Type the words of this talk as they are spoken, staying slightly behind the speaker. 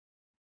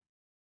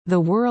The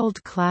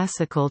World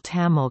Classical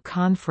Tamil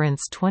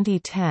Conference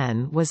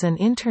 2010 was an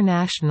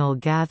international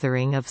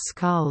gathering of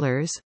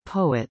scholars,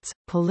 poets,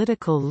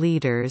 political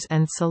leaders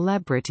and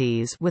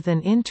celebrities with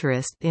an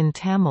interest in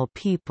Tamil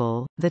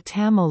people, the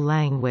Tamil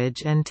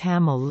language and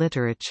Tamil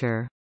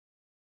literature.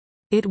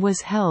 It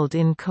was held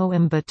in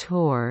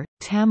Coimbatore,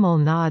 Tamil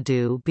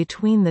Nadu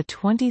between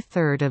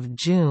 23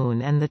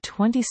 June and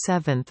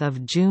 27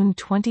 June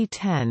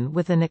 2010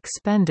 with an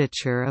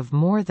expenditure of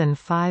more than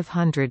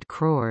 500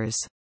 crores.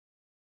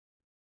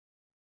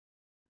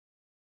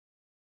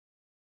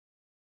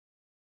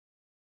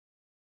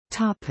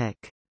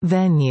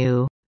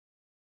 Venue.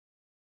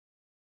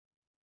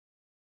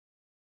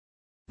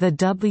 The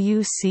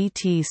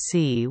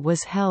WCTC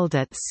was held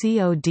at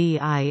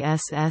CODISSIA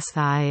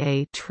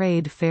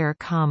Trade Fair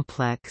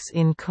Complex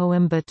in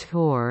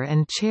Coimbatore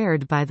and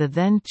chaired by the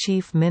then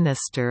Chief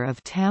Minister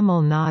of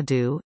Tamil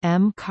Nadu,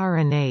 M.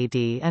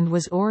 Karunanidhi, and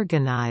was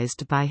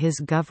organised by his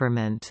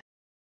government.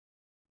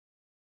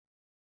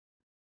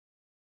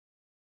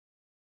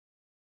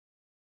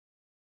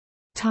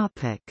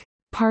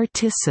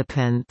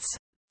 Participants.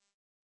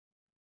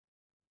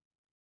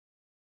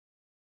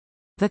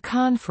 The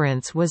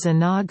conference was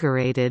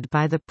inaugurated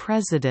by the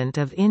President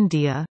of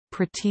India,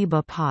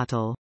 Pratibha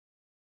Patil.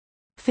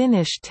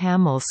 Finnish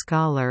Tamil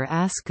scholar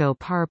Asko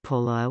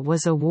Parpola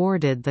was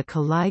awarded the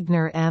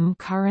Kalaignar M.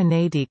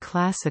 Karunanidhi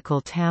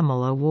Classical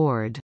Tamil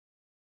Award.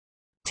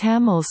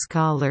 Tamil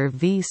scholar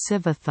V.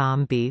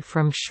 Sivathambi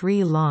from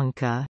Sri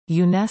Lanka,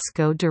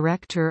 UNESCO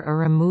Director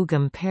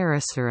Arumugam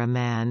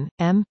Parasuraman,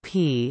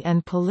 MP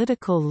and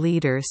political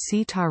leader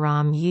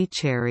Sitaram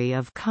Yechury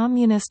of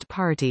Communist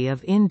Party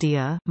of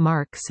India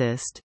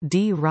Marxist,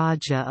 D.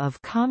 Raja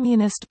of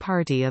Communist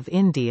Party of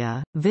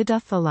India,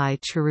 Viduthalai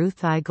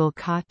Chiruthigal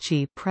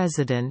Kachi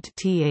President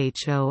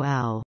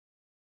THOL.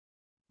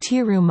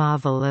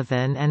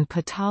 Tirumavalavan and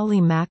Patali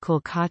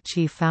Makal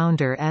Kachi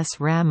founder S.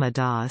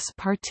 Ramadas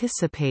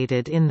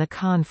participated in the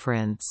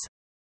conference.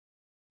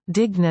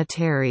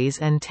 Dignitaries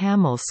and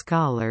Tamil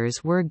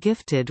scholars were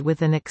gifted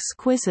with an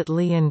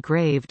exquisitely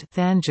engraved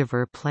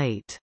Thanjavur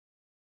plate.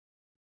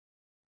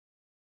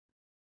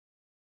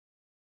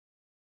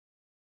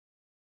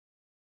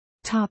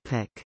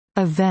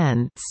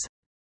 Events.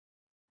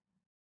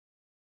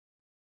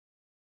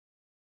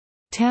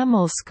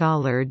 Tamil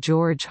scholar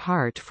George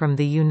Hart from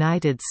the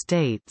United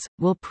States,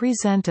 will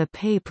present a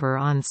paper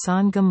on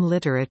Sangam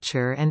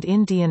literature and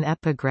Indian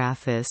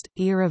epigraphist,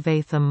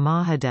 Iravatham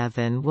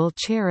Mahadevan will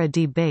chair a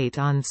debate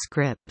on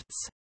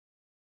scripts.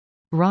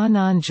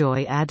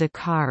 Rananjoy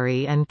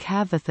Adhikari and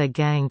Kavitha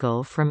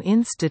Gangal from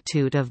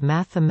Institute of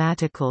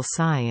Mathematical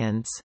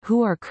Science,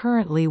 who are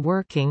currently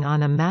working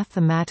on a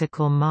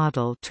mathematical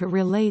model to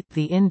relate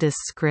the Indus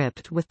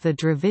script with the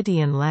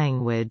Dravidian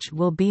language,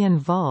 will be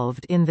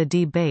involved in the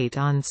debate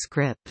on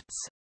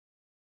scripts.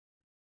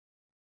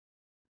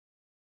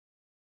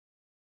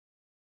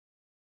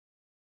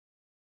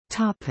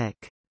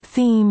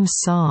 Theme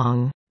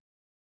song.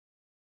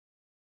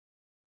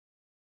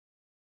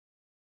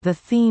 The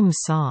theme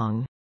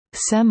song,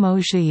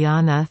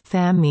 Semojayana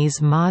Thamis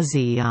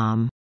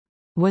Maziyam,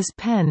 was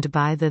penned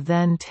by the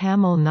then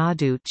Tamil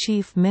Nadu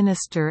Chief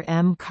Minister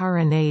M.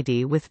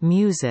 Karunanidhi with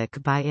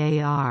music by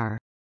A.R.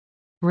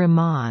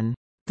 Rahman.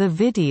 The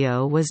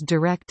video was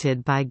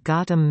directed by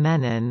Gautam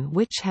Menon,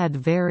 which had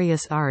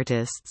various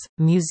artists,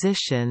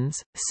 musicians,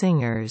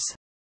 singers.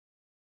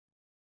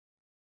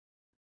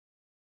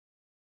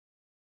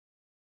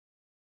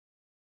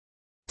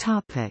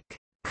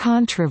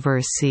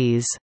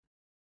 Controversies.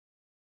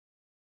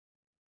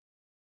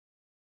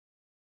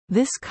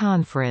 This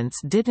conference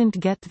didn't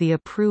get the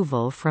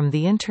approval from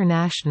the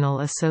International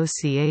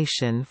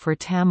Association for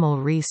Tamil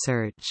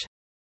Research.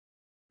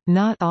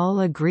 Not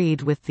all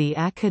agreed with the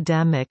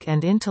academic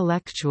and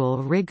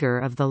intellectual rigor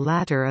of the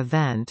latter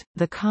event.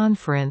 The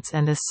conference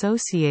and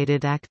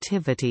associated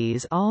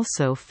activities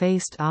also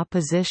faced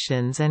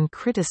oppositions and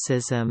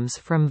criticisms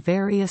from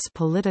various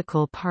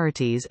political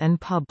parties and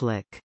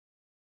public.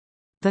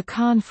 The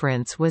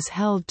conference was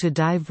held to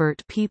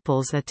divert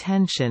people's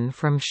attention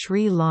from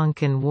Sri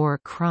Lankan war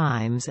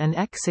crimes and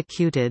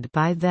executed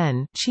by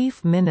then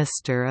Chief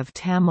Minister of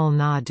Tamil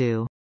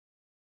Nadu.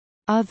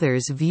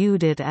 Others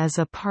viewed it as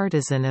a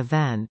partisan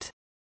event.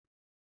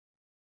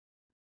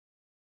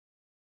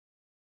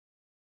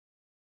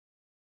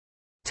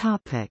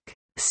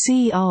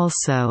 See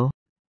also: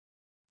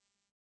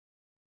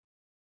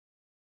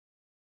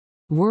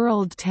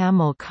 World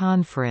Tamil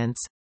Conference,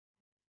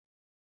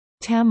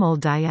 Tamil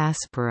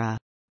diaspora.